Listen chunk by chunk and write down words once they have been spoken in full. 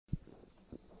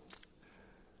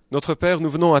Notre Père, nous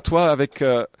venons à toi avec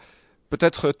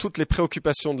peut-être toutes les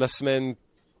préoccupations de la semaine,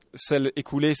 celles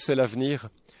écoulées, celles à venir.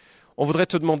 On voudrait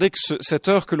te demander que cette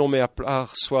heure que l'on met à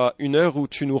part soit une heure où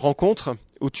tu nous rencontres,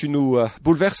 où tu nous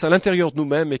bouleverses à l'intérieur de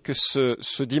nous-mêmes et que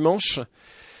ce dimanche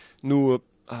nous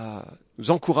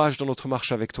encourage dans notre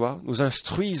marche avec toi, nous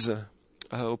instruise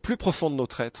au plus profond de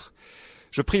notre être.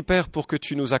 Je prie, Père, pour que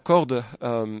tu nous accordes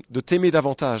de t'aimer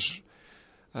davantage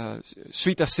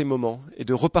suite à ces moments et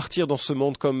de repartir dans ce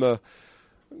monde comme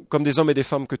des hommes et des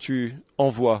femmes que tu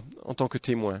envoies en tant que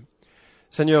témoins.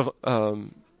 Seigneur,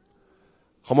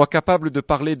 rends-moi capable de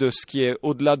parler de ce qui est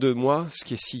au-delà de moi, ce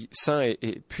qui est si saint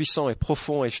et puissant et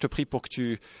profond, et je te prie pour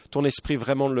que ton esprit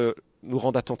vraiment nous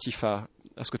rende attentifs à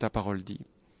ce que ta parole dit.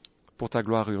 Pour ta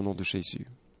gloire et au nom de Jésus.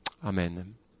 Amen.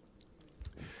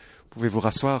 Vous pouvez vous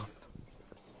rasseoir.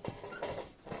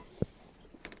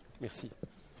 Merci.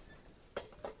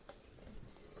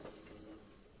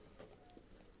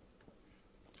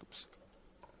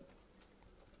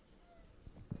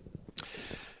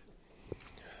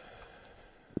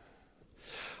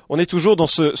 On est toujours dans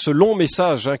ce long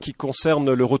message qui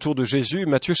concerne le retour de Jésus.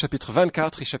 Matthieu chapitre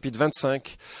 24 et chapitre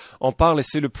 25 en parle et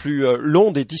c'est le plus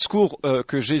long des discours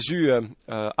que Jésus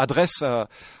adresse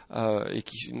et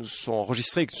qui nous sont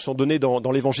enregistrés, qui nous sont donnés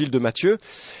dans l'évangile de Matthieu.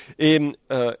 Et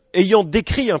ayant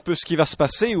décrit un peu ce qui va se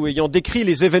passer ou ayant décrit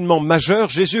les événements majeurs,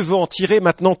 Jésus veut en tirer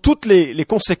maintenant toutes les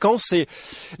conséquences et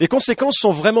les conséquences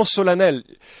sont vraiment solennelles.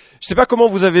 Je ne sais pas comment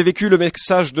vous avez vécu le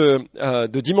message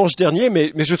de dimanche dernier,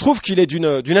 mais je trouve qu'il est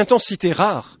d'une intensité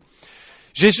rare.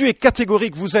 Jésus est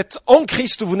catégorique, vous êtes en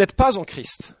Christ ou vous n'êtes pas en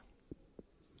Christ.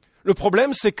 Le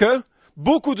problème, c'est que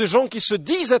beaucoup de gens qui se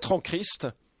disent être en Christ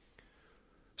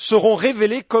seront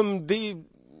révélés comme des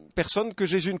personnes que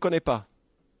Jésus ne connaît pas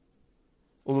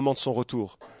au moment de son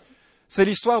retour. C'est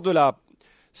l'histoire de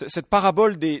cette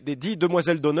parabole des 10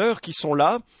 demoiselles d'honneur qui sont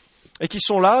là, et qui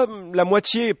sont là, la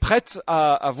moitié prête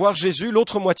à voir Jésus,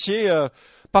 l'autre moitié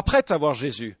pas prête à voir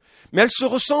Jésus. Mais elles se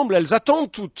ressemblent, elles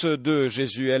attendent toutes de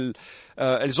Jésus.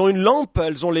 Elles ont une lampe,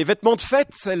 elles ont les vêtements de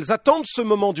fête, elles attendent ce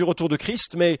moment du retour de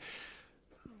Christ, mais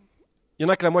il n'y en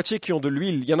a que la moitié qui ont de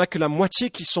l'huile, il n'y en a que la moitié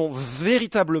qui sont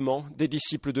véritablement des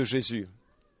disciples de Jésus.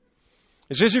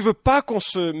 Jésus ne veut pas qu'on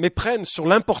se méprenne sur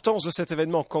l'importance de cet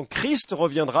événement. Quand Christ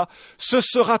reviendra, ce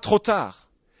sera trop tard.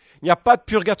 Il n'y a pas de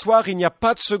purgatoire, il n'y a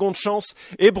pas de seconde chance.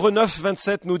 Hébreux 9,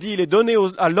 27 nous dit, il est donné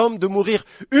à l'homme de mourir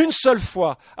une seule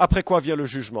fois, après quoi vient le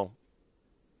jugement.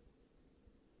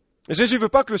 Et Jésus ne veut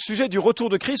pas que le sujet du retour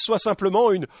de Christ soit simplement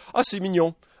 « Ah, c'est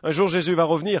mignon, un jour Jésus va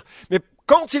revenir ». Mais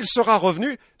quand il sera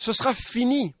revenu, ce sera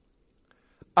fini,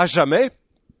 à jamais,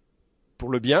 pour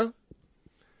le bien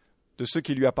de ceux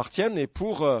qui lui appartiennent et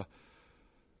pour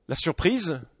la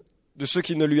surprise de ceux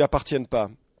qui ne lui appartiennent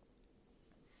pas.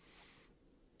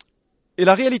 Et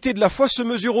la réalité de la foi se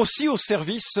mesure aussi au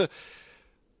service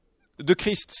de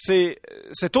Christ. C'est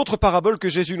cette autre parabole que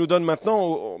Jésus nous donne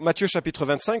maintenant, Matthieu chapitre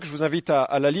 25, je vous invite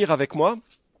à la lire avec moi.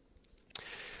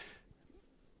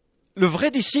 Le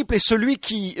vrai disciple est celui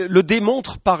qui le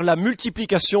démontre par la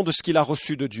multiplication de ce qu'il a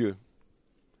reçu de Dieu.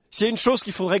 S'il y a une chose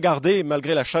qu'il faudrait garder,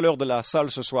 malgré la chaleur de la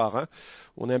salle ce soir,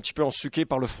 on est un petit peu ensuqué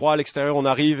par le froid, à l'extérieur on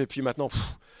arrive et puis maintenant...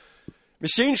 Mais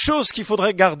s'il y a une chose qu'il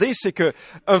faudrait garder, c'est qu'un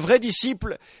vrai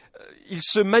disciple, il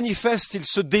se manifeste, il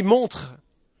se démontre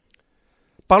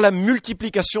par la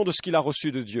multiplication de ce qu'il a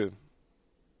reçu de Dieu.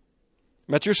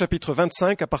 Matthieu chapitre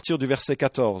 25, à partir du verset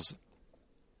 14.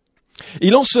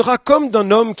 Il en sera comme d'un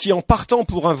homme qui, en partant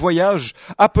pour un voyage,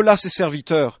 appela ses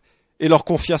serviteurs et leur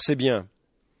confia ses biens.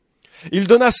 Il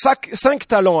donna 5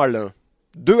 talents à l'un,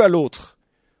 2 à l'autre,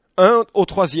 1 au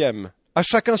troisième, à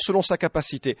chacun selon sa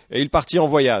capacité, et il partit en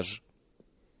voyage.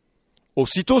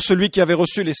 Aussitôt, celui qui avait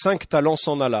reçu les 5 talents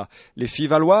s'en alla, les fit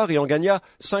valoir et en gagna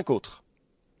 5 autres.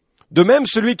 De même,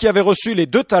 celui qui avait reçu les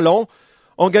 2 talents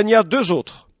en gagna 2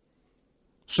 autres.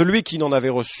 Celui qui n'en avait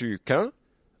reçu qu'un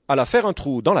alla faire un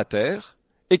trou dans la terre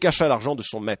et cacha l'argent de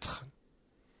son maître.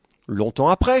 Longtemps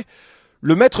après,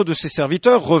 le maître de ses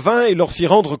serviteurs revint et leur fit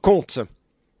rendre compte.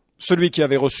 Celui qui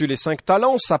avait reçu les 5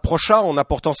 talents s'approcha en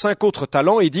apportant 5 autres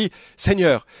talents et dit «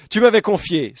 Seigneur, tu m'avais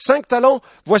confié 5 talents,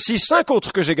 voici 5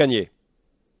 autres que j'ai gagnés. »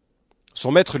 Son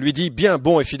maître lui dit « Bien,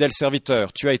 bon et fidèle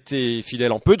serviteur, tu as été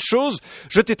fidèle en peu de choses,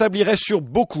 je t'établirai sur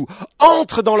beaucoup.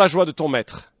 Entre dans la joie de ton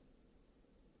maître. »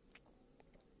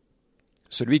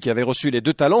 Celui qui avait reçu les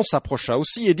 2 talents s'approcha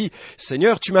aussi et dit «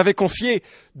 Seigneur, tu m'avais confié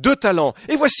 2 talents,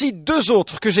 et voici 2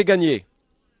 autres que j'ai gagnés. »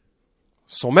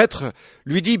 Son maître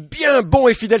lui dit « Bien, bon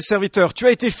et fidèle serviteur, tu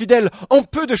as été fidèle en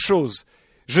peu de choses,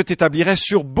 je t'établirai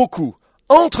sur beaucoup.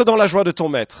 Entre dans la joie de ton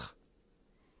maître. »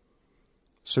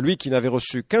 Celui qui n'avait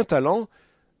reçu qu'un talent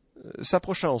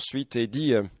s'approcha ensuite et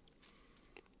dit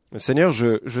Seigneur,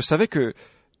 je savais que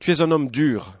tu es un homme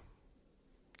dur,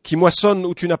 qui moissonne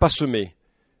où tu n'as pas semé,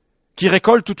 qui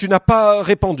récolte où tu n'as pas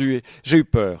répandu. J'ai eu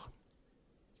peur.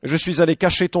 Je suis allé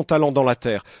cacher ton talent dans la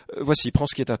terre. Voici, prends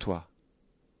ce qui est à toi. »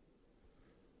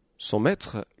 Son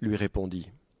maître lui répondit,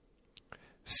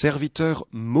 « Serviteur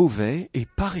mauvais et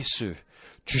paresseux,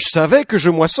 tu savais que je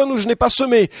moissonne où je n'ai pas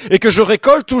semé, et que je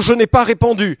récolte où je n'ai pas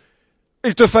répandu.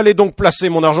 Il te fallait donc placer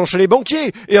mon argent chez les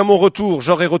banquiers, et à mon retour,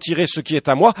 j'aurais retiré ce qui est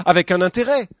à moi avec un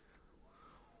intérêt.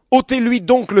 Ôtez-lui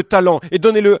donc le talent, et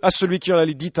donnez-le à celui qui en a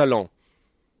les 10 talents.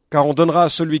 Car on donnera à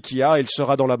celui qui a, il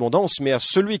sera dans l'abondance, mais à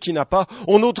celui qui n'a pas,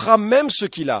 on ôtera même ce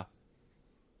qu'il a.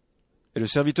 Et le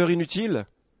serviteur inutile,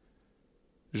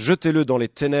 jetez-le dans les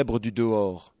ténèbres du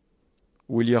dehors,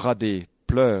 où il y aura des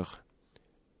pleurs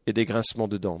et des grincements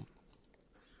de dents. »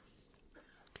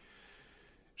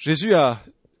 Jésus a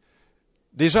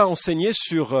déjà enseigné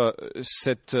sur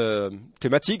cette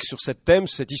thématique, sur cette thème,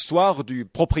 cette histoire du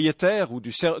propriétaire ou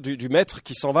du maître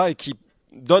qui s'en va et qui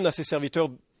donne à ses serviteurs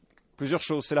plusieurs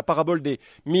choses. C'est la parabole des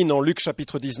mines en Luc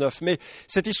chapitre 19. Mais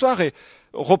cette histoire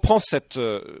reprend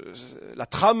la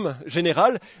trame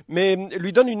générale, mais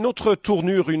lui donne une autre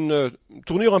tournure, une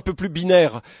tournure un peu plus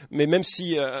binaire, mais même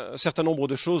si un certain nombre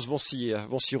de choses vont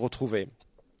s'y retrouver.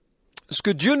 Ce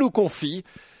que Dieu nous confie,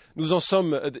 nous en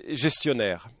sommes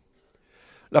gestionnaires.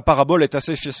 La parabole est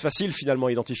assez facile finalement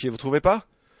à identifier, vous ne trouvez pas ?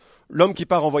 L'homme qui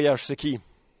part en voyage, c'est qui ?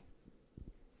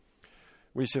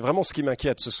 Oui, c'est vraiment ce qui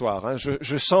m'inquiète ce soir. Hein.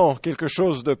 Je sens quelque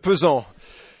chose de pesant.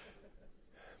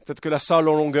 Peut-être que la salle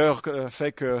en longueur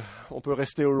fait qu'on peut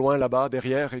rester au loin là-bas,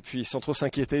 derrière, et puis sans trop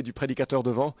s'inquiéter du prédicateur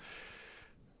devant.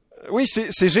 Oui,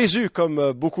 c'est Jésus,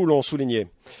 comme beaucoup l'ont souligné.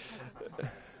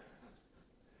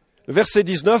 Le verset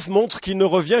 19 montre qu'il ne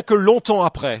revient que longtemps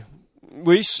après.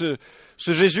 Oui, ce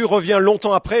Jésus revient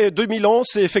longtemps après, et 2000 ans,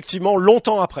 c'est effectivement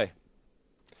longtemps après.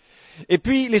 Et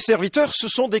puis, les serviteurs, ce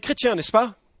sont des chrétiens, n'est-ce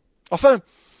pas ? Enfin,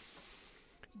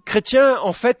 chrétien,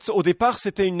 en fait, au départ,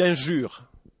 c'était une injure.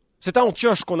 C'est à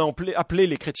Antioche qu'on a appelé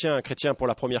les chrétiens pour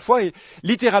la première fois, et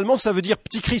littéralement, ça veut dire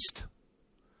petit Christ.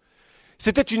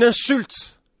 C'était une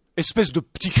insulte, espèce de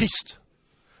petit Christ.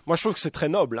 Moi, je trouve que c'est très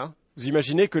noble. Hein. Vous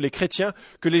imaginez que les chrétiens,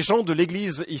 que les gens de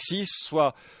l'Église ici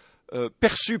soient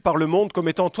perçus par le monde comme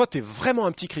étant « toi, t'es vraiment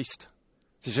un petit Christ ».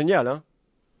 C'est génial, hein ?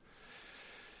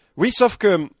 Oui, sauf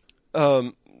que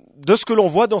de ce que l'on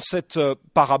voit dans cette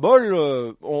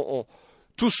parabole,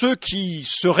 tous ceux qui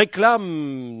se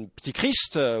réclament petit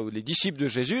Christ, les disciples de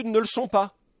Jésus, ne le sont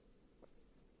pas.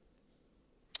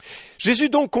 Jésus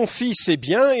donc confie ses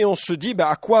biens et on se dit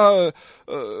à quoi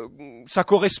ça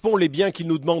correspond les biens qu'il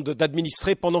nous demande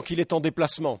d'administrer pendant qu'il est en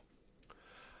déplacement.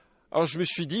 Alors je me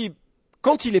suis dit,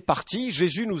 quand il est parti,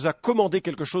 Jésus nous a commandé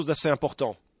quelque chose d'assez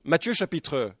important. Matthieu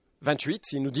chapitre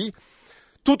 28, il nous dit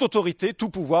 « Toute autorité, tout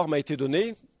pouvoir m'a été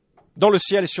donné dans le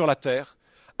ciel et sur la terre.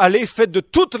 Allez, faites de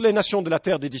toutes les nations de la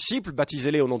terre des disciples,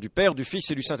 baptisez-les au nom du Père, du Fils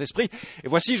et du Saint-Esprit, et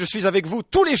voici, je suis avec vous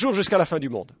tous les jours jusqu'à la fin du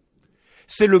monde. »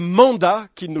 C'est le mandat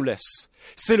qu'il nous laisse.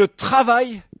 C'est le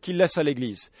travail qu'il laisse à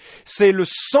l'Église. C'est le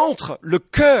centre, le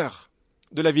cœur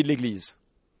de la vie de l'Église.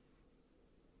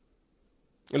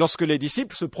 Et lorsque les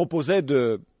disciples se proposaient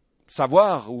de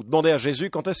savoir ou demander à Jésus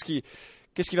qu'est-ce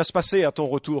qui va se passer à ton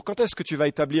retour, quand est-ce que tu vas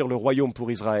établir le royaume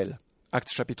pour Israël ?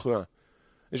 Actes chapitre 1.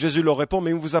 Et Jésus leur répond,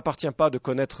 mais il ne vous appartient pas de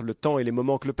connaître le temps et les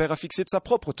moments que le Père a fixés de sa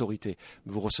propre autorité.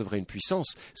 Vous recevrez une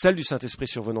puissance, celle du Saint-Esprit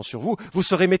survenant sur vous, vous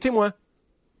serez mes témoins.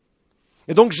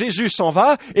 Et donc Jésus s'en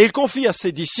va et il confie à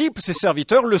ses disciples, ses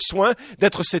serviteurs, le soin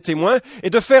d'être ses témoins et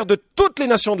de faire de toutes les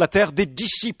nations de la terre des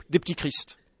disciples, des petits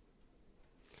Christ.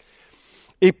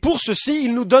 Et pour ceci,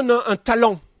 il nous donne un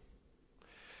talent.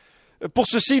 Pour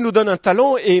ceci, il nous donne un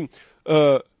talent et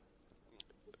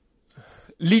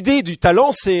l'idée du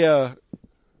talent, c'est...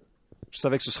 je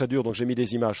savais que ce serait dur, donc j'ai mis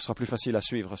des images, ce sera plus facile à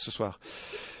suivre ce soir.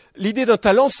 L'idée d'un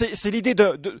talent, c'est l'idée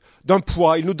d'un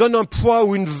poids. Il nous donne un poids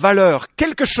ou une valeur,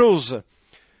 quelque chose.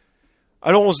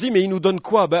 Alors on se dit, mais il nous donne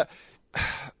quoi ?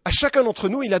 À chacun d'entre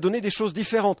nous, il a donné des choses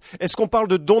différentes. Est-ce qu'on parle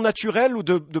de dons naturels ou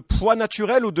de poids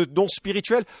naturel ou de dons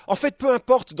spirituels ? En fait, peu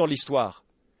importe dans l'histoire.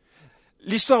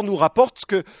 L'histoire nous rapporte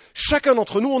que chacun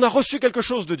d'entre nous, on a reçu quelque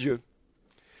chose de Dieu.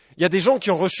 Il y a des gens qui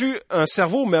ont reçu un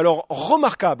cerveau, mais alors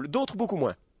remarquable, d'autres beaucoup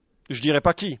moins. Je ne dirais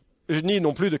pas qui, ni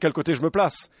non plus de quel côté je me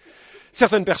place.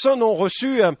 Certaines personnes ont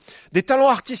reçu des talents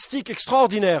artistiques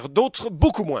extraordinaires, d'autres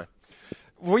beaucoup moins.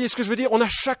 Vous voyez ce que je veux dire ? On a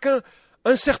chacun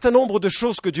un certain nombre de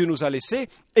choses que Dieu nous a laissées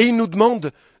et il nous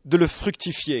demande de le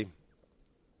fructifier.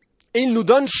 Et il nous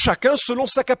donne chacun selon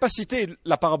sa capacité,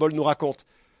 la parabole nous raconte.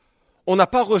 On n'a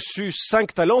pas reçu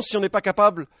 5 talents si on n'est pas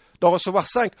capable d'en recevoir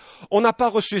 5. On n'a pas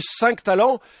reçu 5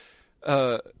 talents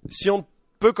si on ne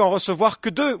peut qu'en recevoir que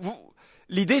 2.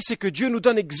 l'idée c'est que Dieu nous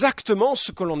donne exactement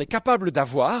ce que l'on est capable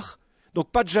d'avoir,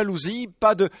 donc pas de jalousie,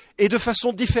 et de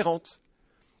façon différente.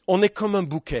 On est comme un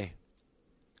bouquet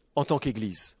en tant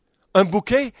qu'Église. Un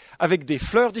bouquet avec des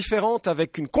fleurs différentes,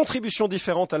 avec une contribution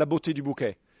différente à la beauté du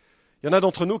bouquet. Il y en a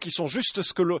d'entre nous qui sont juste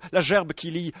la gerbe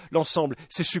qui lie l'ensemble.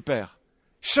 C'est super.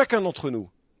 Chacun d'entre nous.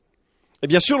 Et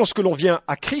bien sûr, lorsque l'on vient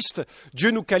à Christ,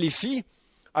 Dieu nous qualifie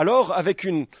alors avec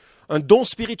un don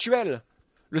spirituel.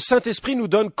 Le Saint-Esprit nous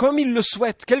donne, comme il le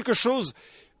souhaite, quelque chose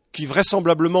qui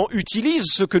vraisemblablement utilise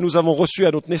ce que nous avons reçu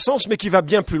à notre naissance, mais qui va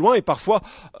bien plus loin et parfois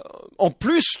en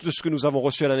plus de ce que nous avons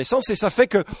reçu à la naissance. Et ça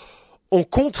fait qu'on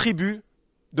contribue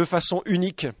de façon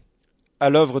unique à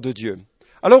l'œuvre de Dieu.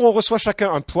 Alors on reçoit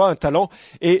chacun un poids, un talent,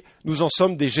 et nous en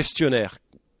sommes des gestionnaires.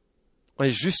 On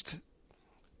est juste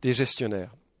des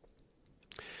gestionnaires.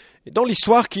 Et dans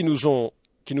l'histoire qui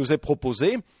nous est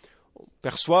proposée, on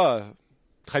perçoit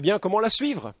très bien comment la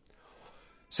suivre.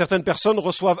 Certaines personnes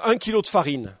reçoivent 1 kilo de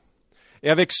farine. Et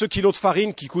avec ce kilo de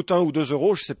farine qui coûte 1 ou 2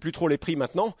 euros, je ne sais plus trop les prix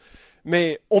maintenant,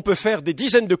 mais on peut faire des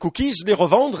dizaines de cookies, les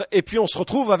revendre, et puis on se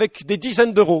retrouve avec des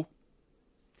dizaines d'euros.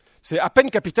 C'est à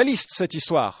peine capitaliste, cette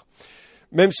histoire.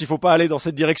 Même s'il ne faut pas aller dans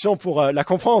cette direction pour la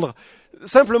comprendre.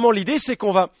 Simplement, l'idée, c'est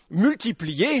qu'on va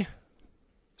multiplier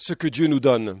ce que Dieu nous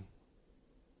donne.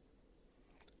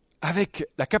 Avec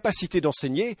la capacité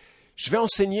d'enseigner, je vais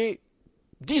enseigner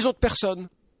 10 autres personnes.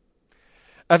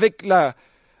 Avec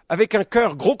un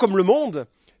cœur gros comme le monde,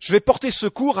 je vais porter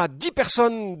secours à 10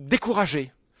 personnes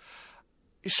découragées.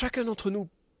 Et chacun d'entre nous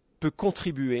peut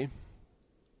contribuer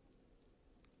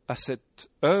à cette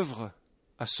œuvre,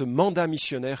 à ce mandat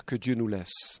missionnaire que Dieu nous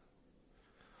laisse.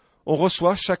 On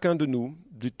reçoit chacun de nous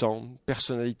du temps, une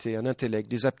personnalité, un intellect,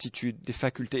 des aptitudes, des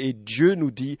facultés, et Dieu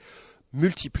nous dit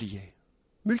multipliez.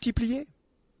 Multipliez.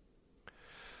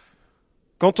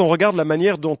 Quand on regarde la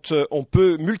manière dont on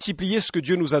peut multiplier ce que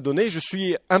Dieu nous a donné, je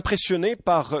suis impressionné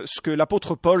par ce que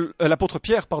l'apôtre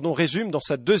Pierre résume dans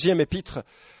sa 2e épître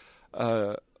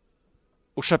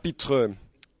au chapitre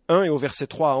 1 et au verset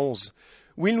 3 à 11,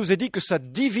 où il nous est dit que sa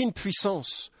divine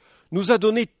puissance nous a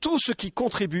donné tout ce qui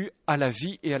contribue à la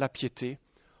vie et à la piété,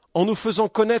 en nous faisant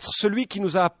connaître celui qui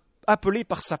nous a appelés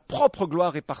par sa propre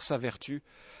gloire et par sa vertu,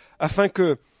 afin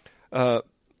que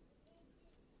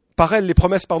par elle, les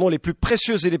promesses les plus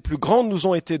précieuses et les plus grandes nous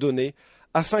ont été données,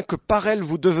 afin que par elles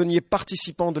vous deveniez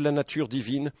participants de la nature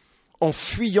divine, en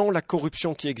fuyant la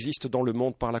corruption qui existe dans le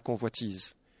monde par la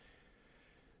convoitise.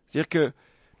 C'est-à-dire que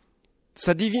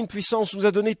sa divine puissance nous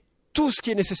a donné tout ce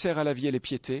qui est nécessaire à la vie et la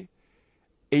piété,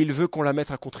 et il veut qu'on la mette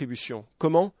à contribution.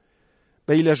 Comment ?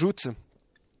 Il ajoute,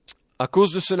 à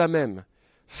cause de cela même,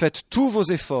 faites tous vos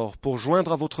efforts pour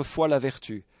joindre à votre foi la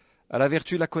vertu, à la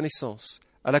vertu la connaissance,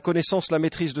 à la connaissance la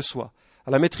maîtrise de soi,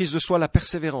 à la maîtrise de soi la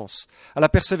persévérance, à la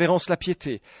persévérance la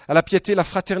piété, à la piété la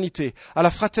fraternité, à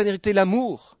la fraternité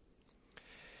l'amour.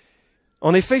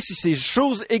 En effet, si ces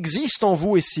choses existent en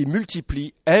vous et s'y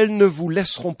multiplient, elles ne vous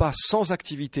laisseront pas sans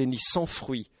activité ni sans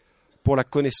fruit pour la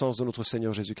connaissance de notre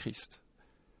Seigneur Jésus-Christ.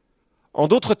 En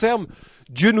d'autres termes,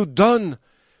 Dieu nous donne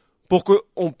pour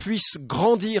qu'on puisse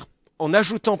grandir en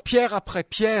ajoutant pierre après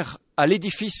pierre à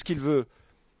l'édifice qu'il veut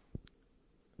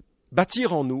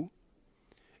bâtir en nous.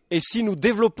 Et si nous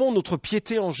développons notre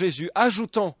piété en Jésus,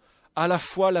 ajoutant à la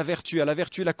foi la vertu,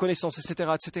 la connaissance,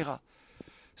 etc.,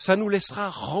 ça nous laissera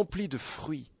remplis de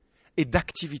fruits et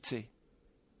d'activités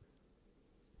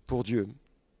pour Dieu.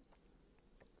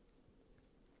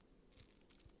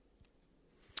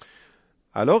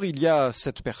 Alors il y a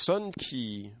cette personne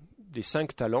qui, des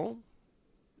 5 talents,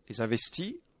 les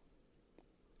investit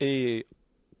et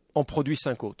en produit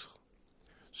 5 autres.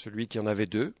 Celui qui en avait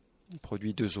 2, il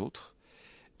produit 2 autres.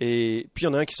 Et puis il y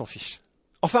en a un qui s'en fiche.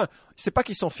 Enfin, c'est pas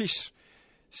qu'il s'en fiche,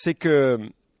 c'est que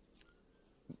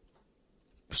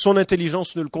son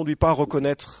intelligence ne le conduit pas à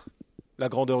reconnaître la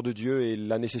grandeur de Dieu et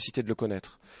la nécessité de le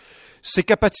connaître. Ses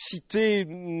capacités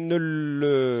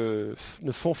ne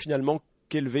font finalement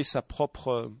qu'élever sa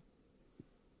propre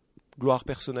gloire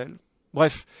personnelle.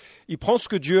 Bref, il prend ce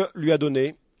que Dieu lui a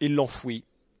donné, il l'enfouit.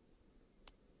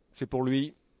 C'est pour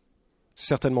lui,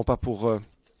 certainement pas pour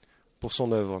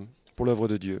son œuvre, pour l'œuvre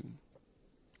de Dieu.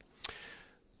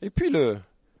 Et puis le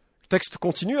texte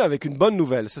continue avec une bonne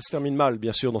nouvelle. Ça se termine mal,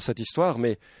 bien sûr, dans cette histoire,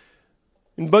 mais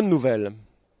une bonne nouvelle.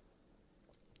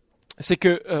 C'est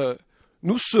que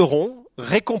nous serons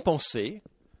récompensés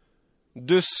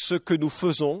de ce que nous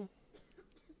faisons,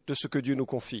 de ce que Dieu nous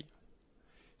confie.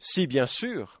 Si, bien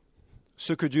sûr,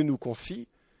 ce que Dieu nous confie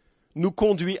nous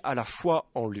conduit à la foi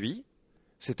en lui,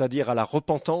 c'est-à-dire à la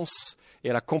repentance et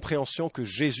à la compréhension que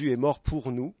Jésus est mort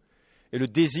pour nous, et le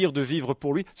désir de vivre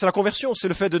pour lui, c'est la conversion, c'est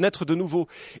le fait de naître de nouveau.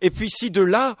 Et puis si de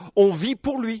là, on vit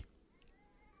pour lui,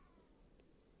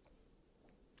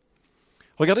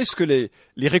 Regardez ce que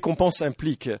les récompenses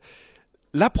impliquent.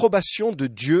 L'approbation de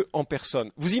Dieu en personne.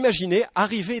 Vous imaginez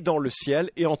arriver dans le ciel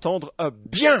et entendre un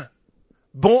bien,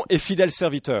 bon et fidèle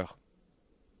serviteur.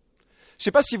 Je ne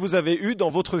sais pas si vous avez eu dans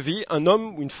votre vie un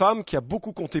homme ou une femme qui a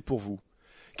beaucoup compté pour vous.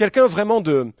 Quelqu'un vraiment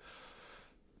de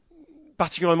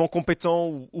particulièrement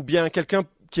compétent ou bien quelqu'un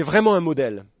qui est vraiment un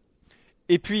modèle.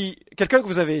 Et puis quelqu'un que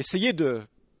vous avez essayé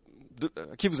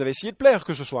à qui vous avez essayé de plaire,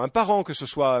 que ce soit un parent, que ce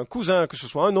soit un cousin, que ce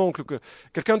soit un oncle,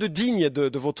 quelqu'un de digne de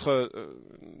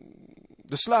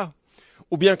cela,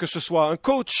 ou bien que ce soit un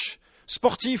coach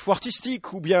sportif ou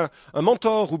artistique, ou bien un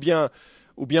mentor, ou bien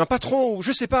un patron, ou je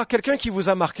ne sais pas, quelqu'un qui vous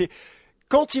a marqué.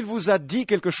 Quand il vous a dit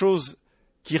quelque chose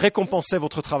qui récompensait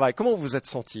votre travail, comment vous vous êtes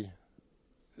senti?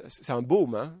 C'est un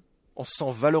baume, hein? On se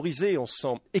sent valorisé, on se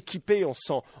sent équipé, on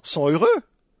se sent heureux.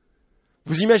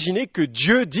 Vous imaginez que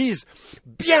Dieu dise «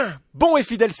 Bien, bon et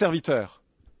fidèle serviteur ».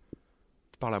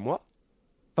 Tu parles à moi?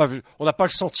 Enfin, on n'a pas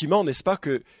le sentiment, n'est-ce pas,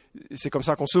 que c'est comme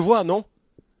ça qu'on se voit, non?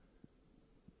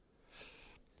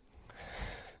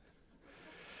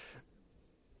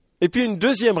 Et puis une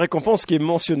deuxième récompense qui est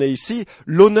mentionnée ici,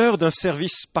 l'honneur d'un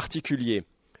service particulier.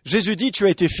 Jésus dit, tu as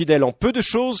été fidèle en peu de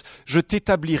choses, je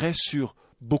t'établirai sur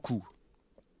beaucoup.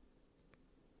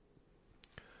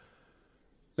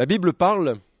 La Bible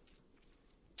parle,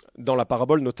 dans la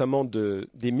parabole notamment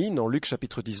des mines, en Luc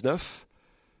chapitre 19,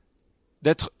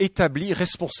 d'être établi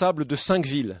responsable de 5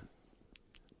 villes,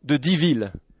 de 10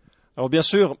 villes. Alors bien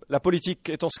sûr, la politique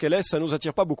étant ce qu'elle est, ça ne nous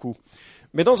attire pas beaucoup.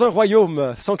 Mais dans un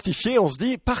royaume sanctifié, on se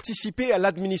dit participer à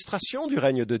l'administration du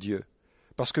règne de Dieu.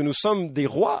 Parce que nous sommes des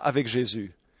rois avec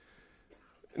Jésus.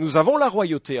 Nous avons la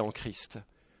royauté en Christ.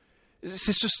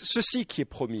 C'est ceci qui est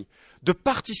promis. De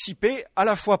participer à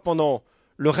la fois pendant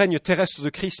le règne terrestre de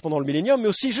Christ pendant le millénium, mais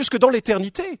aussi jusque dans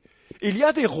l'éternité. Il y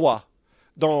a des rois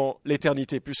dans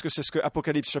l'éternité, puisque c'est ce que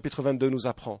Apocalypse chapitre 22 nous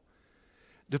apprend.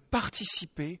 De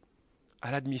participer à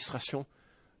l'administration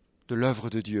de l'œuvre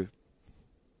de Dieu.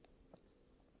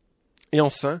 Et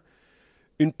enfin,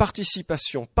 une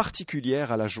participation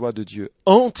particulière à la joie de Dieu.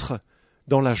 Entre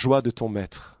dans la joie de ton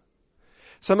maître.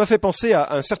 Ça m'a fait penser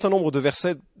à un certain nombre de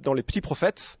versets dans les petits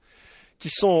prophètes qui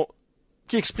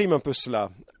expriment un peu cela.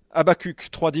 Habakkuk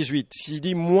 3,18, il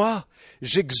dit « Moi,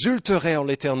 j'exulterai en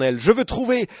l'Éternel, je veux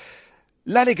trouver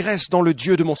l'allégresse dans le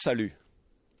Dieu de mon salut. »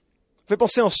 Ça fait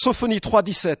penser en Sophonie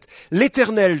 3,17, «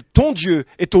 L'Éternel, ton Dieu,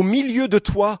 est au milieu de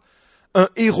toi un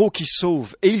héros qui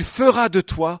sauve, et il fera de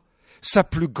toi sa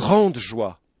plus grande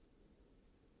joie. »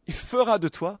 Il fera de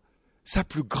toi sa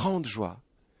plus grande joie.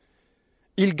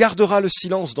 Il gardera le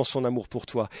silence dans son amour pour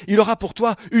toi. Il aura pour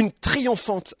toi une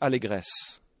triomphante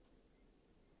allégresse.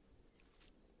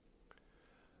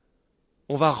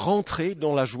 On va rentrer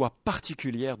dans la joie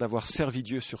particulière d'avoir servi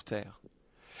Dieu sur terre.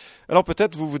 Alors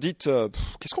peut-être vous vous dites,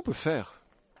 qu'est-ce qu'on peut faire?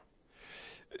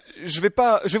 Je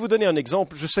vais vous donner un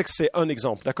exemple, je sais que c'est un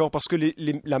exemple, d'accord? Parce que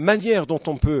la manière dont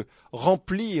on peut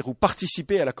remplir ou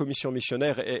participer à la commission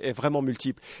missionnaire est vraiment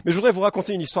multiple. Mais je voudrais vous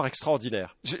raconter une histoire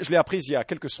extraordinaire. Je l'ai apprise il y a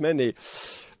quelques semaines et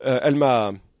elle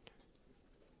m'a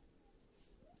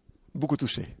beaucoup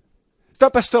touché. C'est un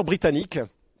pasteur britannique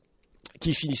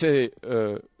qui finissait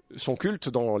son culte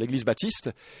dans l'église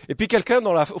baptiste, et puis quelqu'un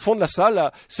au fond de la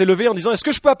salle s'est levé en disant « Est-ce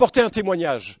que je peux apporter un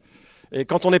témoignage ?» Et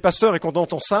quand on est pasteur et qu'on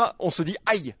entend ça, on se dit «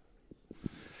 Aïe !»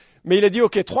 Mais il a dit «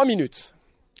 Ok, 3 minutes. »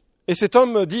 Et cet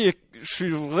homme dit « Je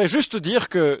voudrais juste dire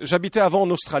que j'habitais avant en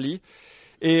Australie,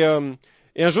 et un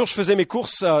jour je faisais mes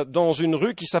courses dans une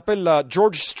rue qui s'appelle la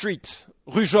George Street.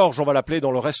 Rue Georges, on va l'appeler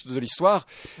dans le reste de l'histoire.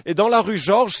 Et dans la rue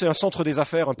Georges, c'est un centre des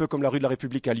affaires, un peu comme la rue de la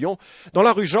République à Lyon. Dans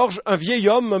la rue Georges, un vieil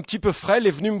homme un petit peu frêle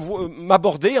est venu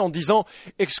m'aborder en disant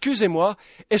 « Excusez-moi,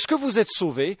 est-ce que vous êtes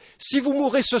sauvé? Si vous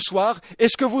mourrez ce soir,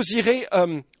 est-ce que vous irez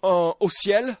au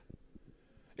ciel ?»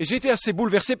 Et j'ai été assez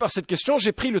bouleversé par cette question.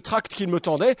 J'ai pris le tract qu'il me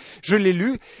tendait, je l'ai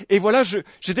lu, et voilà,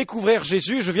 j'ai découvert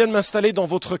Jésus. Je viens de m'installer dans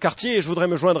votre quartier et je voudrais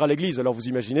me joindre à l'église. Alors vous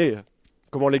imaginez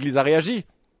comment l'église a réagi?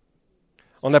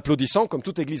 En applaudissant, comme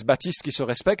toute église baptiste qui se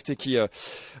respecte et qui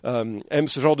aime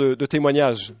ce genre de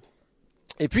témoignage.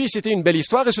 Et puis, c'était une belle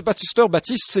histoire, et ce pasteur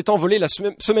baptiste s'est envolé la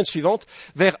semaine suivante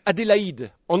vers Adélaïde,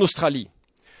 en Australie,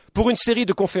 pour une série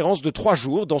de conférences de 3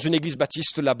 jours dans une église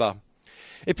baptiste là-bas.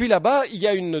 Et puis là-bas, il y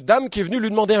a une dame qui est venue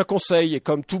lui demander un conseil, et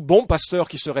comme tout bon pasteur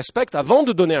qui se respecte, avant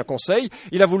de donner un conseil,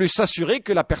 il a voulu s'assurer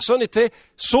que la personne était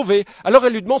sauvée. Alors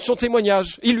elle lui demande son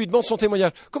témoignage. Il lui demande son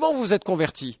témoignage. Comment vous vous êtes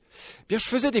converti? Eh bien, je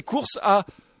faisais des courses à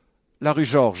la rue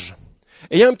Georges.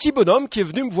 Et il y a un petit bonhomme qui est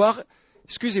venu me voir.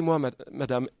 Excusez-moi,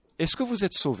 madame, est-ce que vous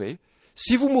êtes sauvée?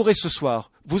 Si vous mourrez ce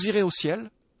soir, vous irez au ciel?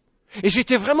 Et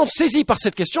j'étais vraiment saisi par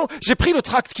cette question. J'ai pris le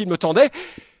tract qu'il me tendait.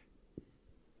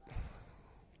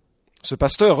 Ce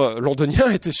pasteur londonien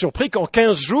était surpris qu'en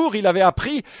 15 jours, il avait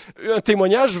appris un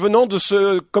témoignage venant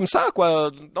comme ça,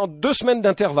 dans 2 semaines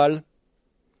d'intervalle.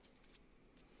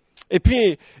 Et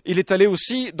puis, il est allé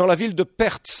aussi dans la ville de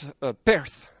Perth.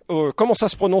 Comment ça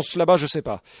se prononce là-bas, je ne sais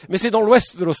pas. Mais c'est dans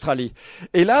l'ouest de l'Australie.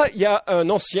 Et là, il y a un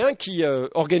ancien qui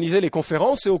organisait les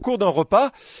conférences et au cours d'un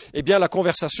repas, eh bien, la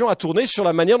conversation a tourné sur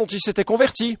la manière dont il s'était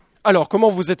converti. Alors, comment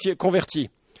vous étiez converti ?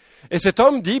 Et cet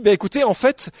homme dit, écoutez, en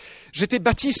fait, j'étais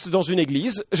baptiste dans une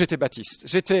église,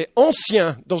 j'étais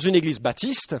ancien dans une église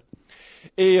baptiste,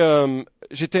 et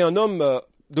j'étais un homme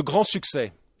de grand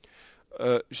succès.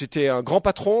 J'étais un grand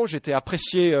patron, j'étais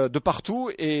apprécié de partout,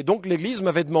 et donc l'église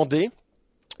m'avait demandé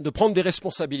de prendre des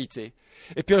responsabilités.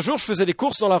 Et puis un jour, je faisais des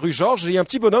courses dans la rue Georges, et il y a un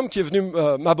petit bonhomme qui est venu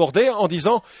m'aborder en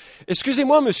disant, «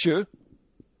 Excusez-moi, monsieur,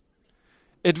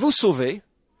 êtes-vous sauvé ?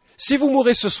 Si vous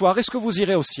mourrez ce soir, est-ce que vous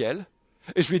irez au ciel ?»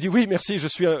 Et je lui ai dit, oui, merci,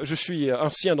 je suis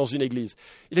ancien dans une église.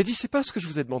 Il a dit, c'est pas ce que je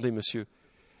vous ai demandé, monsieur.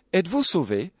 Êtes-vous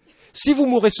sauvé ? Si vous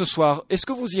mourrez ce soir, est-ce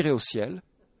que vous irez au ciel ?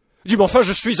 Il dit, mais enfin,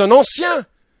 je suis un ancien !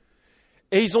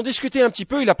 Et ils ont discuté un petit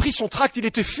peu, il a pris son tract, il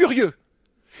était furieux.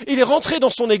 Il est rentré dans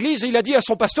son église et il a dit à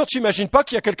son pasteur, tu imagines pas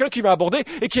qu'il y a quelqu'un qui m'a abordé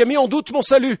et qui a mis en doute mon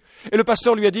salut. Et le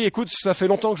pasteur lui a dit, écoute, ça fait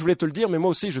longtemps que je voulais te le dire, mais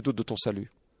moi aussi je doute de ton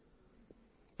salut.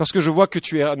 Parce que je vois que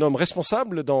tu es un homme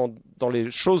responsable dans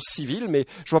les choses civiles, mais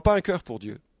je vois pas un cœur pour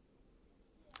Dieu.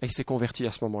 Et il s'est converti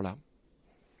à ce moment-là.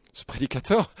 Ce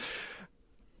prédicateur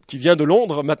qui vient de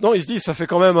Londres, maintenant il se dit, ça fait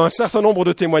quand même un certain nombre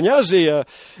de témoignages, et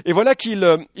voilà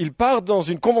qu'il part dans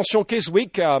une convention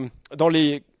Keswick dans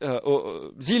les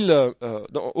îles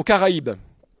aux Caraïbes.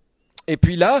 Et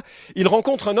puis là, il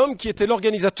rencontre un homme qui était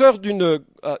l'organisateur d'une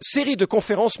série de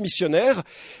conférences missionnaires,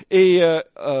 et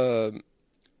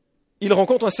il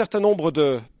rencontre un certain nombre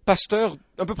de pasteurs,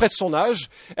 à peu près de son âge,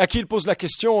 à qui il pose la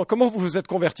question, comment vous vous êtes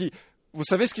convertis ? Vous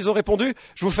savez ce qu'ils ont répondu ?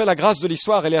 Je vous fais la grâce de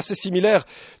l'histoire, elle est assez similaire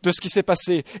de ce qui s'est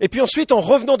passé. Et puis ensuite, en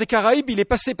revenant des Caraïbes, il est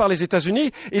passé par les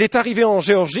États-Unis, il est arrivé en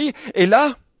Géorgie, et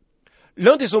là,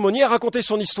 l'un des aumôniers a raconté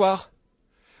son histoire.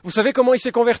 Vous savez comment il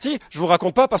s'est converti ? Je vous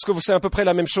raconte pas parce que c'est à peu près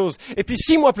la même chose. Et puis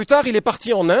 6 mois plus tard, il est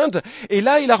parti en Inde, et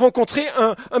là, il a rencontré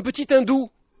un petit hindou.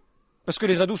 Parce que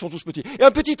les hindous sont tous petits. Et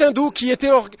un petit hindou qui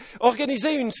était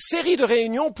organisé une série de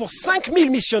réunions pour 5000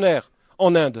 missionnaires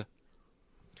en Inde.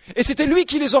 Et c'était lui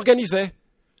qui les organisait.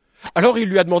 Alors il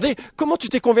lui a demandé, comment tu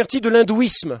t'es converti de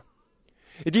l'hindouisme ?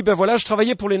 Il dit, voilà, je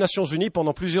travaillais pour les Nations Unies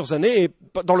pendant plusieurs années, et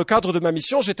dans le cadre de ma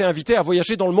mission, j'étais invité à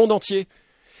voyager dans le monde entier.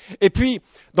 Et puis,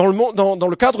 dans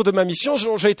le cadre de ma mission,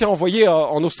 j'ai été envoyé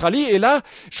en Australie, et là,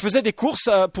 je faisais des courses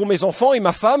pour mes enfants et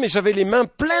ma femme, et j'avais les mains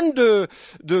pleines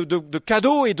de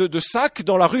cadeaux et de sacs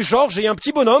dans la rue Georges, et il y a un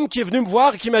petit bonhomme qui est venu me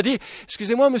voir et qui m'a dit, «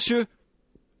 Excusez-moi, monsieur,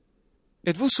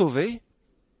 êtes-vous sauvé ?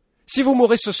 Si vous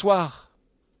mourrez ce soir,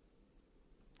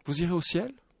 vous irez au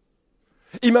ciel ?»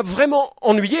 Il m'a vraiment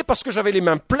ennuyé parce que j'avais les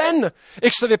mains pleines et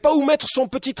que je ne savais pas où mettre son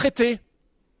petit traité.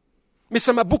 Mais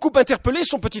ça m'a beaucoup interpellé,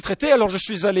 son petit traité, alors je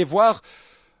suis allé voir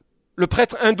le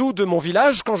prêtre hindou de mon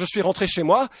village quand je suis rentré chez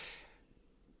moi,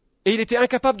 et il était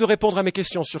incapable de répondre à mes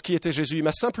questions sur qui était Jésus. Il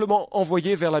m'a simplement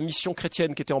envoyé vers la mission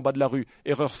chrétienne qui était en bas de la rue.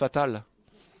 Erreur fatale.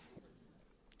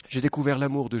 J'ai découvert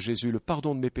l'amour de Jésus, le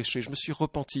pardon de mes péchés, je me suis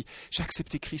repenti, j'ai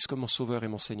accepté Christ comme mon sauveur et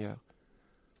mon Seigneur.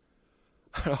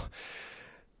 Alors,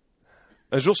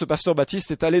 un jour, ce pasteur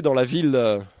baptiste est allé dans la ville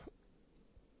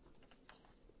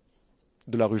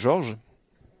de la rue Georges,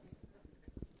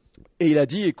 et il a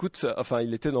dit, écoute,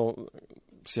 il était dans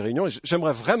ces réunions, et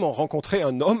j'aimerais vraiment rencontrer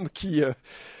un homme qui,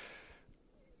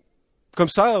 comme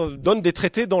ça, donne des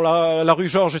traités dans la rue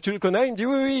Georges. Et tu le connais ? Il me dit,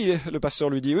 oui, le pasteur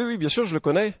lui dit, oui, bien sûr, je le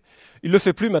connais. Il le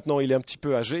fait plus maintenant, il est un petit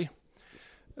peu âgé.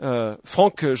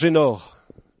 Franck Génor.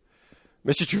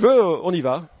 Mais si tu veux, on y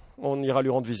va. On ira lui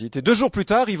rendre visite. Et 2 jours plus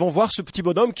tard, ils vont voir ce petit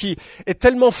bonhomme qui est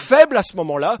tellement faible à ce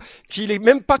moment-là qu'il n'est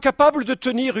même pas capable de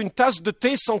tenir une tasse de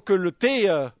thé sans que le thé,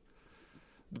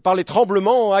 par les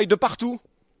tremblements, aille de partout.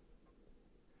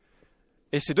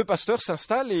 Et ces 2 pasteurs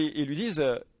s'installent et lui disent,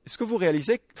 est-ce que vous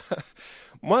réalisez que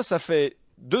moi, ça fait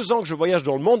 2 ans que je voyage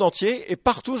dans le monde entier et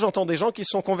partout j'entends des gens qui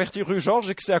se sont convertis rue Georges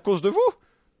et que c'est à cause de vous ?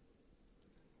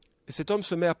 Et cet homme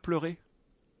se met à pleurer.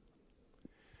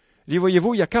 Il dit,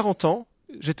 voyez-vous, il y a 40 ans,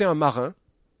 j'étais un marin,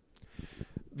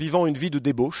 vivant une vie de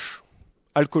débauche,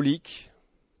 alcoolique,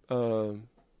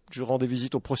 je rendais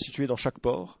visite aux prostituées dans chaque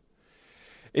port.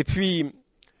 Et puis,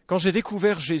 quand j'ai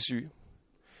découvert Jésus,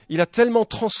 il a tellement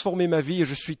transformé ma vie et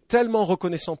je suis tellement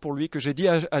reconnaissant pour lui que j'ai dit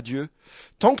à Dieu,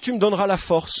 tant que tu me donneras la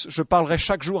force, je parlerai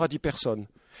chaque jour à 10 personnes.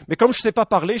 Mais comme je ne sais pas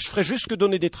parler, je ferai juste que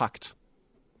donner des tracts.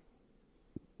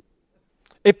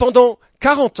 Et pendant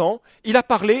 40 ans, il a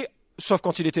parlé, sauf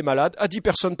quand il était malade, à 10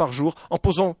 personnes par jour, en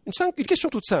posant une question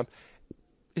toute simple.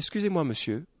 Excusez-moi,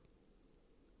 monsieur,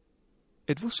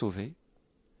 êtes-vous sauvés?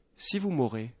 Si vous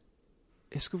mourrez,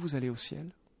 est-ce que vous allez au ciel?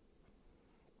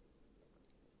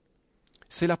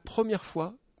 C'est la première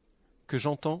fois que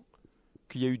j'entends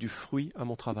qu'il y a eu du fruit à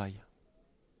mon travail.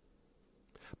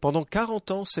 Pendant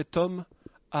 40 ans, cet homme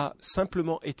a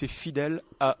simplement été fidèle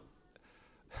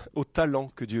au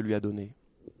talent que Dieu lui a donné.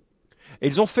 Et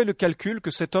ils ont fait le calcul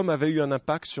que cet homme avait eu un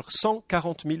impact sur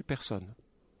 140 000 personnes.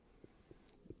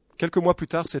 Quelques mois plus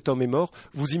tard, cet homme est mort.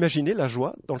 Vous imaginez la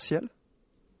joie dans le ciel?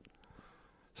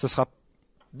 Ce sera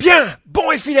bien,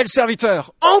 bon et fidèle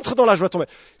serviteur, entre dans la joie de ton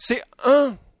maître. C'est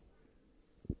un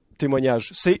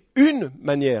témoignage, c'est une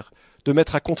manière de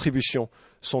mettre à contribution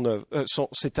son œuvre,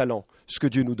 ses talents, ce que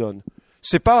Dieu nous donne.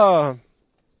 C'est pas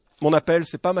mon appel,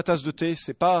 c'est pas ma tasse de thé,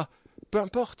 c'est pas, peu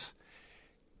importe.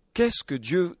 Qu'est-ce que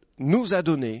Dieu nous a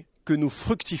donné que nous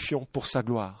fructifions pour sa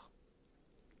gloire?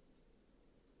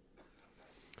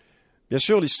 Bien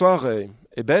sûr, l'histoire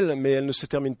est belle, mais elle ne se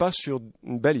termine pas sur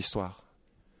une belle histoire.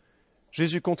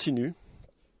 Jésus continue.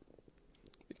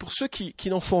 Pour ceux qui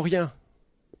n'en font rien,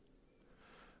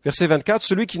 verset 24,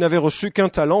 celui qui n'avait reçu qu'un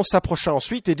talent s'approcha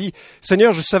ensuite et dit, «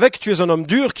 Seigneur, je savais que tu es un homme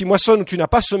dur, qui moissonne où tu n'as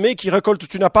pas semé, qui récolte où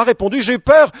tu n'as pas répondu. J'ai eu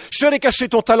peur, je suis allé cacher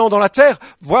ton talent dans la terre.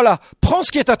 Voilà, prends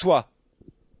ce qui est à toi. »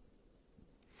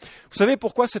 Vous savez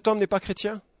pourquoi cet homme n'est pas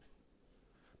chrétien?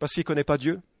 Parce qu'il ne connaît pas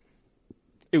Dieu.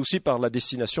 Et aussi par la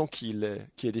destination qui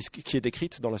est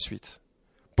décrite dans la suite.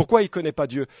 Pourquoi il ne connaît pas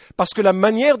Dieu? Parce que la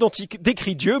manière dont il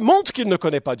décrit Dieu montre qu'il ne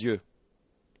connaît pas Dieu.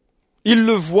 Il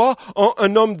le voit en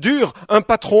un homme dur, un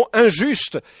patron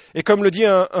injuste. Et comme le dit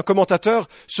un commentateur,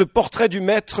 ce portrait du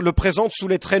maître le présente sous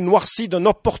les traits noircis d'un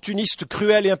opportuniste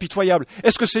cruel et impitoyable.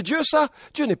 Est-ce que c'est Dieu ça?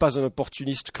 Dieu n'est pas un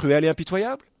opportuniste cruel et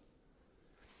impitoyable.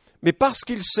 Mais parce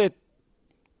qu'il s'est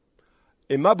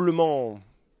aimablement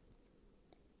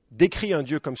décrit un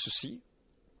Dieu comme ceci,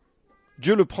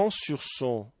 Dieu le prend sur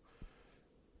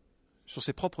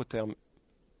ses propres termes.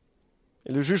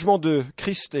 Et le jugement de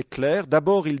Christ est clair.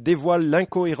 D'abord, il dévoile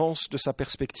l'incohérence de sa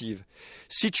perspective.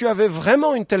 Si tu avais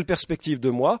vraiment une telle perspective de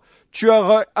moi, tu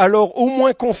aurais alors au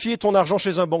moins confié ton argent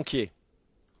chez un banquier.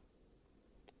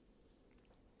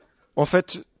 En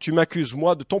fait, tu m'accuses,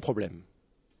 moi, de ton problème.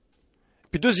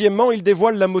 Puis deuxièmement, il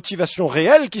dévoile la motivation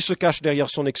réelle qui se cache derrière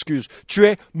son excuse. Tu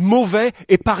es mauvais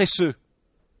et paresseux.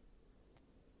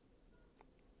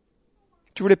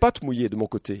 Tu ne voulais pas te mouiller de mon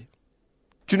côté.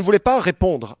 Tu ne voulais pas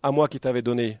répondre à moi qui t'avais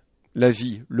donné la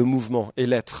vie, le mouvement et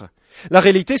l'être. La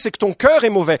réalité, c'est que ton cœur est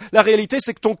mauvais. La réalité,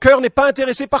 c'est que ton cœur n'est pas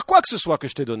intéressé par quoi que ce soit que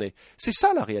je t'ai donné. C'est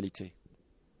ça la réalité.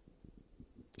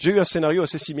 J'ai eu un scénario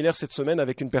assez similaire cette semaine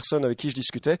avec une personne avec qui je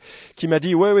discutais, qui m'a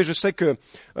dit « Ouais, je sais que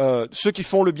ceux qui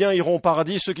font le bien iront au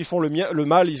paradis, ceux qui font le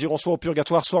mal, ils iront soit au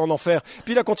purgatoire, soit en enfer. »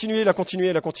 Puis il a continué. Et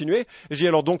j'ai dit «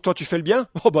 Alors donc, toi, tu fais le bien ?»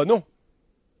 « Oh bah non !»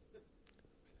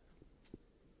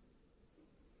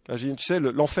 J'ai dit « Tu sais,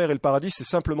 l'enfer et le paradis, c'est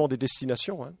simplement des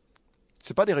destinations. Hein.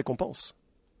 Ce n'est pas des récompenses.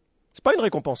 C'est pas une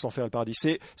récompense, l'enfer et le paradis.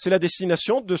 C'est la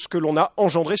destination de ce que l'on a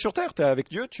engendré sur terre. Tu es avec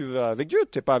Dieu, tu vas avec Dieu.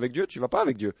 Tu n'es pas avec Dieu, tu ne vas pas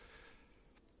avec Dieu.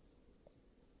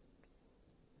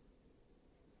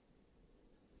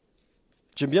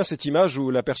 J'aime bien cette image où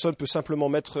la personne peut simplement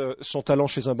mettre son talent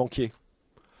chez un banquier.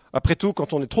 Après tout,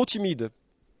 quand on est trop timide,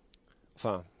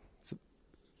 enfin,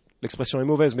 l'expression est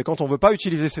mauvaise, mais quand on ne veut pas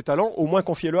utiliser ses talents, au moins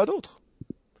confiez-le à d'autres.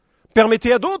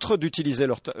 Permettez à d'autres d'utiliser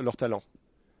leur talent.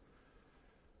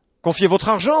 Confiez votre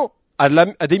argent à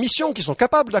des missions qui sont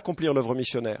capables d'accomplir l'œuvre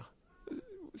missionnaire.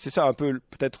 C'est ça un peu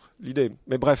peut-être l'idée.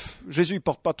 Mais bref, Jésus ne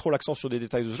porte pas trop l'accent sur des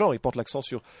détails de ce genre, il porte l'accent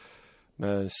sur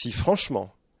si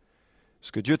franchement,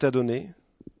 ce que Dieu t'a donné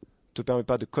ne te permet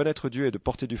pas de connaître Dieu et de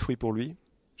porter du fruit pour lui.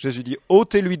 Jésus dit,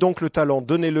 ôtez-lui donc le talent,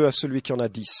 donnez-le à celui qui en a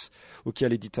 10, ou qui a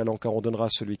les 10 talents, car on donnera à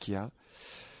celui qui a.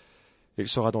 Et il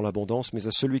sera dans l'abondance, mais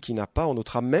à celui qui n'a pas, on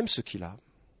ôtera même ce qu'il a.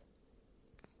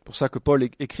 C'est pour ça que Paul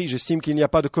écrit, j'estime qu'il n'y a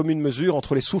pas de commune mesure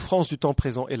entre les souffrances du temps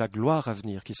présent et la gloire à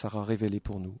venir qui sera révélée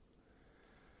pour nous.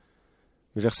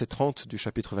 Le verset 30 du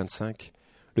chapitre 25,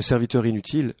 le serviteur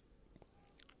inutile,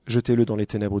 jetez-le dans les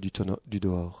ténèbres du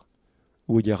dehors,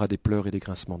 où il y aura des pleurs et des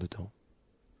grincements de dents.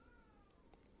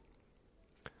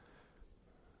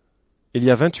 Il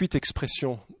y a 28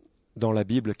 expressions dans la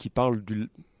Bible qui parlent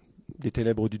des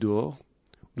ténèbres du dehors,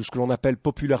 de ce que l'on appelle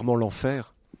populairement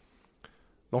l'enfer.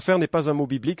 L'enfer n'est pas un mot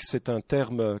biblique, c'est un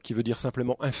terme qui veut dire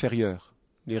simplement inférieur,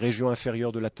 les régions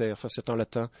inférieures de la terre, enfin c'est un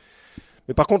latin.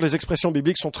 Mais par contre, les expressions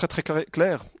bibliques sont très très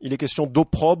claires. Il est question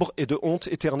d'opprobre et de honte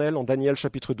éternelle en Daniel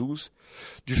chapitre 12,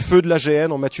 du feu de la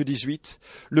géhenne en Matthieu 18,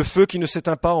 le feu qui ne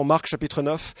s'éteint pas en Marc chapitre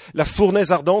 9, la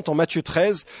fournaise ardente en Matthieu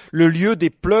 13, le lieu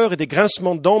des pleurs et des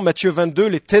grincements de dents, Matthieu 22,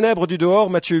 les ténèbres du dehors,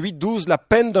 Matthieu 8, 12, la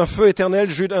peine d'un feu éternel,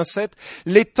 Jude 1, 7,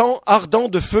 l'étang ardent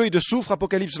de feu et de soufre,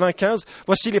 Apocalypse 20, 15.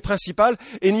 Voici les principales.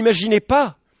 Et n'imaginez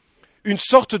pas une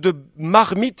sorte de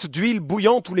marmite d'huile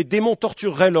bouillante où les démons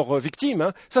tortureraient leurs victimes.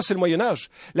 Hein. Ça, c'est le Moyen-Âge.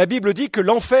 La Bible dit que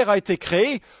l'enfer a été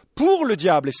créé pour le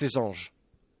diable et ses anges.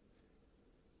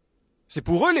 C'est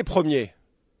pour eux les premiers.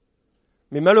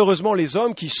 Mais malheureusement, les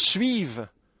hommes qui suivent,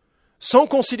 sans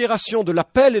considération de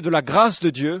l'appel et de la grâce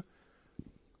de Dieu,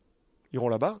 iront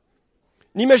là-bas.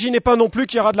 N'imaginez pas non plus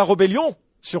qu'il y aura de la rébellion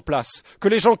sur place, que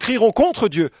les gens crieront contre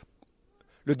Dieu.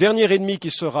 Le dernier ennemi qui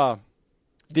sera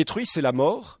détruit, c'est la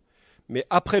mort. Mais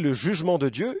après le jugement de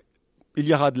Dieu, il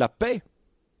y aura de la paix.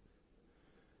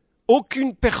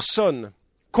 Aucune personne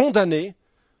condamnée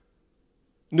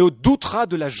ne doutera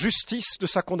de la justice de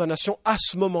sa condamnation à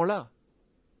ce moment-là.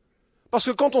 Parce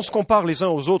que quand on se compare les uns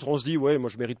aux autres, on se dit « ouais, moi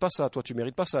je ne mérite pas ça, toi tu ne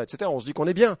mérites pas ça, etc. » On se dit qu'on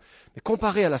est bien. Mais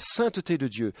comparé à la sainteté de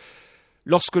Dieu,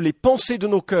 lorsque les pensées de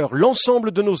nos cœurs,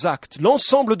 l'ensemble de nos actes,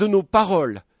 l'ensemble de nos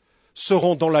paroles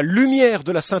seront dans la lumière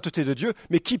de la sainteté de Dieu,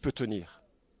 mais qui peut tenir ?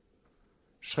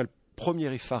 Je serai le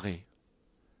premier effaré.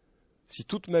 Si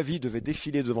toute ma vie devait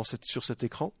défiler sur cet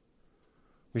écran,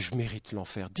 mais je mérite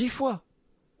l'enfer 10 fois.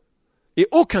 Et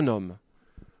aucun homme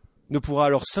ne pourra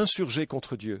alors s'insurger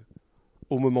contre Dieu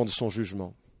au moment de son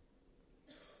jugement.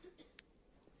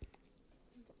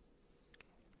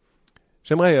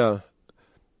 J'aimerais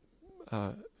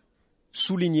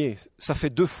souligner, ça fait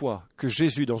 2 fois que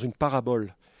Jésus, dans une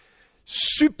parabole,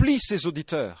 supplie ses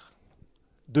auditeurs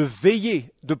de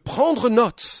veiller, de prendre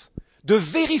note, de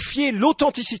vérifier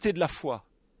l'authenticité de la foi.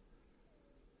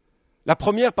 La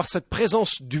première par cette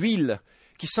présence d'huile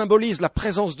qui symbolise la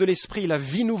présence de l'esprit, la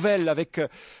vie nouvelle avec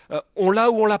on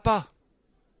l'a ou on l'a pas.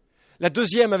 La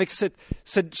deuxième avec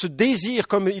ce désir,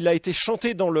 comme il a été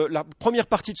chanté dans la première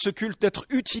partie de ce culte, d'être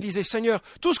utilisé. Seigneur,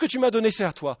 tout ce que tu m'as donné, c'est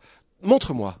à toi.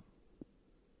 Montre-moi.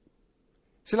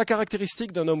 C'est la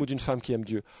caractéristique d'un homme ou d'une femme qui aime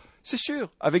Dieu. C'est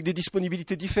sûr, avec des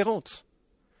disponibilités différentes.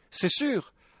 C'est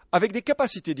sûr, avec des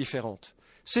capacités différentes.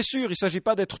 C'est sûr, il ne s'agit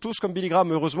pas d'être tous comme Billy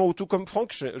Graham, heureusement, ou tout comme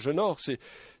Franck Jenor. C'est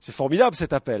formidable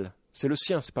cet appel. C'est le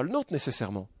sien, ce n'est pas le nôtre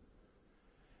nécessairement.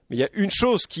 Mais il y a une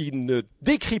chose qui ne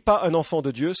décrit pas un enfant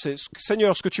de Dieu, c'est «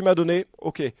 Seigneur, ce que tu m'as donné,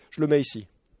 ok, je le mets ici.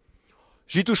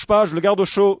 J'y touche pas, je le garde au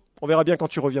chaud, on verra bien quand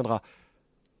tu reviendras. »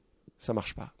 Ça ne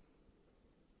marche pas.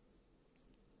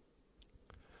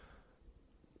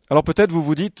 Alors peut-être vous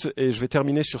vous dites, et je vais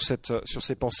terminer sur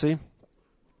ces pensées,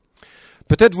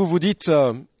 peut-être vous vous dites,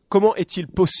 comment est-il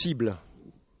possible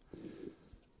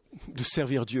de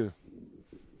servir Dieu,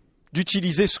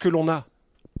 d'utiliser ce que l'on a ?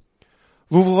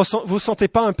 Vous sentez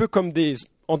pas un peu comme des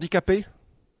handicapés ?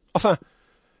 Enfin,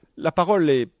 la parole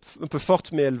est un peu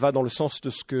forte, mais elle va dans le sens de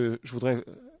ce que je voudrais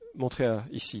montrer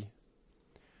ici.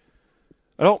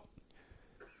 Alors,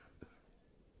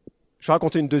 je vais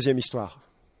raconter une deuxième histoire.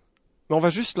 Mais on va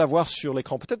juste la voir sur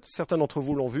l'écran. Peut-être certains d'entre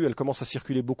vous l'ont vue, elle commence à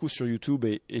circuler beaucoup sur YouTube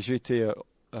et j'ai été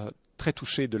très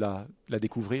touché de la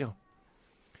découvrir.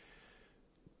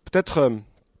 Peut-être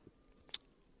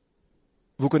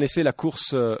vous connaissez la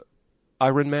course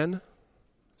Ironman.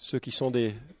 Ceux qui sont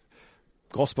des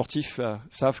grands sportifs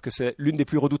savent que c'est l'une des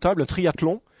plus redoutables, un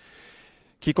triathlon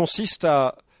qui consiste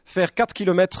à faire 4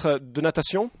 km de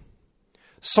natation,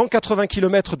 180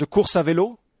 km de course à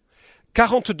vélo,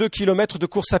 42 km de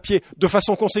course à pied de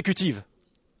façon consécutive.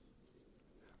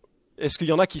 Est-ce qu'il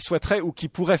y en a qui souhaiteraient ou qui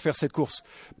pourraient faire cette course ?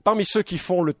 Parmi ceux qui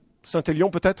font le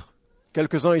Saint-Élion, peut-être ?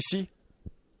 Quelques-uns ici ?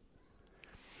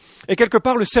 Et quelque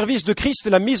part, le service de Christ et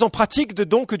la mise en pratique de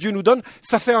dons que Dieu nous donne,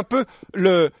 ça fait un peu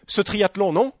ce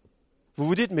triathlon, non ? Vous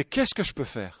vous dites, mais qu'est-ce que je peux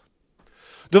faire ?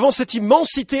 Devant cette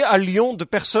immensité à Lyon de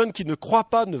personnes qui ne croient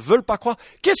pas, ne veulent pas croire,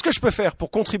 qu'est-ce que je peux faire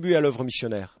pour contribuer à l'œuvre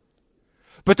missionnaire ?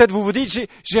 Peut-être vous vous dites,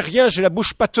 j'ai rien, j'ai la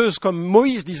bouche pâteuse comme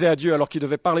Moïse disait à Dieu alors qu'il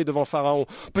devait parler devant le Pharaon.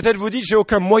 Peut-être vous dites, j'ai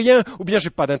aucun moyen, ou bien j'ai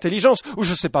pas d'intelligence, ou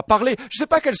je ne sais pas parler. Je ne sais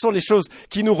pas quelles sont les choses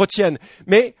qui nous retiennent.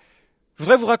 Mais je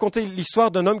voudrais vous raconter l'histoire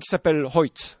d'un homme qui s'appelle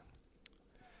Hoyt.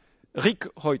 Rick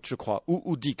Hoyt, je crois,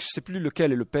 ou Dick. Je ne sais plus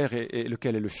lequel est le père et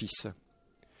lequel est le fils.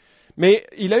 Mais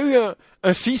il a eu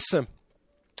un fils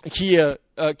qui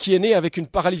est né avec une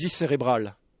paralysie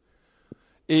cérébrale.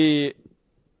 Et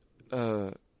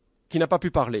qui n'a pas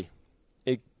pu parler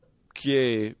et qui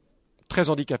est très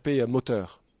handicapé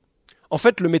moteur. En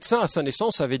fait, le médecin, à sa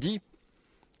naissance, avait dit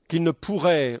qu'il ne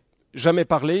pourrait jamais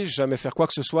parler, jamais faire quoi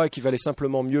que ce soit et qu'il valait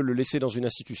simplement mieux le laisser dans une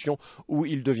institution où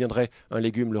il deviendrait un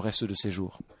légume le reste de ses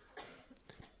jours.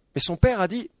 Mais son père a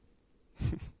dit,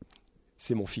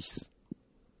 c'est mon fils.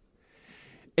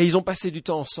 Et ils ont passé du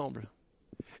temps ensemble.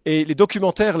 Et les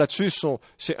documentaires là-dessus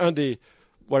c'est un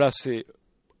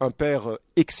père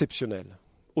exceptionnel,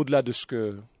 au-delà de ce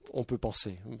qu'on peut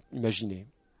penser, imaginer.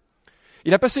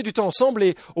 Il a passé du temps ensemble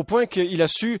et au point qu'il a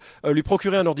su lui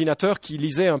procurer un ordinateur qui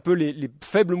lisait un peu les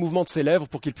faibles mouvements de ses lèvres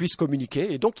pour qu'il puisse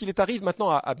communiquer. Et donc il arrive maintenant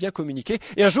à bien communiquer.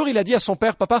 Et un jour il a dit à son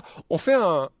père, papa, on fait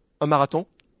un marathon.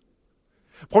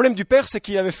 Le problème du père, c'est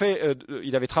qu'il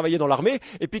il avait travaillé dans l'armée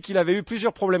et puis qu'il avait eu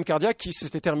plusieurs problèmes cardiaques qui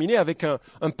s'étaient terminés avec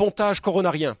un pontage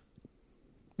coronarien.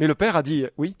 Mais le père a dit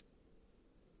oui.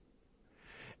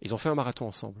 Ils ont fait un marathon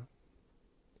ensemble.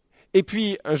 Et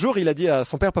puis un jour il a dit à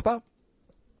son père, papa,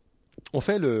 on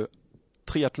fait le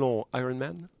triathlon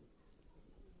Ironman.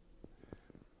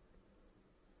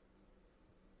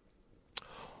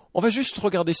 On va juste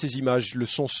regarder ces images. Le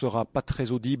son sera pas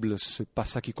très audible, c'est pas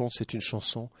ça qui compte, c'est une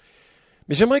chanson.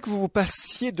 Mais j'aimerais que vous vous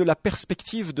passiez de la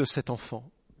perspective de cet enfant,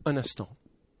 un instant,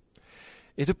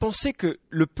 et de penser que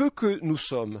le peu que nous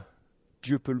sommes,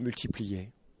 Dieu peut le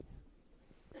multiplier.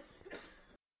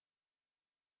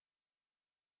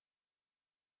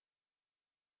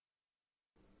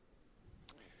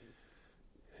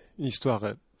 Une histoire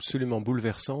absolument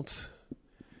bouleversante,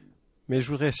 mais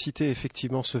je voudrais citer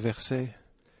effectivement ce verset.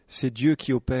 C'est Dieu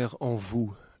qui opère en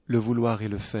vous le vouloir et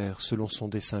le faire selon son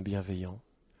dessein bienveillant.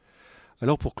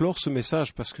 Alors pour clore ce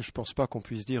message, parce que je ne pense pas qu'on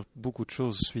puisse dire beaucoup de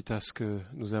choses suite à ce que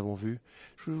nous avons vu,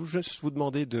 je veux juste vous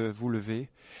demander de vous lever.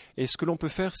 Et ce que l'on peut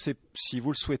faire, c'est, si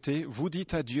vous le souhaitez, vous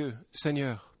dites à Dieu,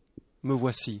 Seigneur, me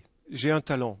voici, j'ai un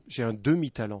talent, j'ai un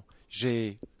demi-talent.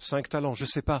 J'ai 5 talents, je ne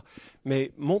sais pas,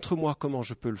 mais montre-moi comment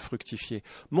je peux le fructifier.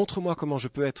 Montre-moi comment je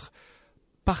peux être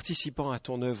participant à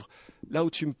ton œuvre. Là où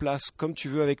tu me places, comme tu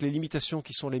veux, avec les limitations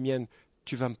qui sont les miennes,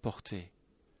 tu vas me porter.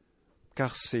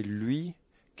 Car c'est lui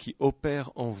qui opère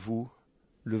en vous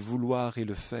le vouloir et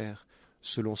le faire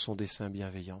selon son dessein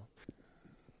bienveillant.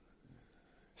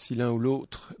 Si l'un ou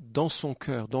l'autre, dans son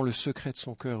cœur, dans le secret de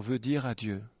son cœur, veut dire à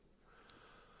Dieu,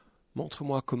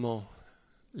 montre-moi comment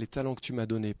les talents que tu m'as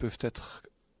donnés peuvent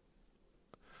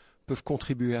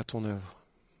contribuer à ton œuvre.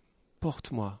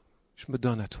 Porte-moi, je me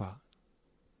donne à toi.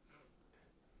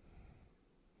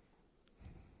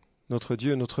 Notre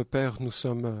Dieu, notre Père, nous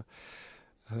sommes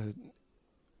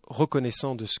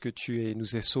reconnaissants de ce que tu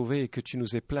nous es sauvés et que tu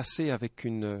nous es placés avec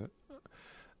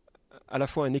à la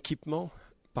fois un équipement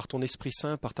par ton Esprit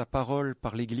Saint, par ta parole,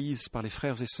 par l'Église, par les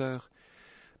frères et sœurs,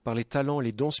 par les talents,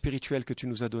 les dons spirituels que tu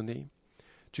nous as donnés.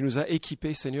 Tu nous as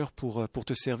équipés, Seigneur, pour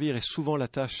te servir, et souvent la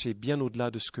tâche est bien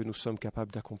au-delà de ce que nous sommes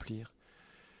capables d'accomplir.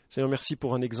 Seigneur, merci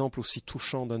pour un exemple aussi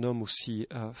touchant d'un homme aussi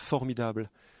formidable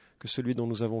que celui dont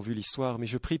nous avons vu l'histoire. Mais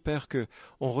je prie, Père,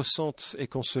 qu'on ressente et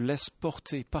qu'on se laisse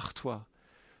porter par toi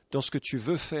dans ce que tu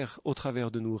veux faire au travers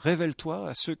de nous. Révèle-toi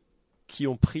à ceux qui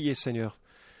ont prié, Seigneur,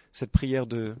 cette prière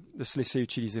de se laisser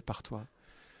utiliser par toi.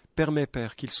 Permets,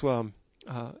 Père, qu'il soit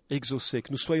exaucé,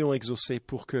 que nous soyons exaucés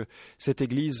pour que cette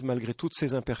Église, malgré toutes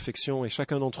ses imperfections, et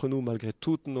chacun d'entre nous, malgré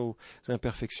toutes nos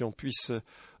imperfections, puisse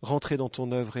rentrer dans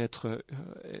ton œuvre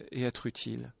et être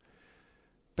utile.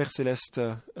 Père Céleste,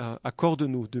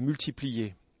 accorde-nous de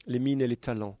multiplier les mines et les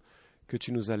talents que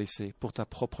tu nous as laissés pour ta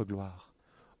propre gloire.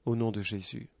 Au nom de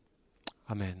Jésus.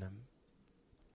 Amen.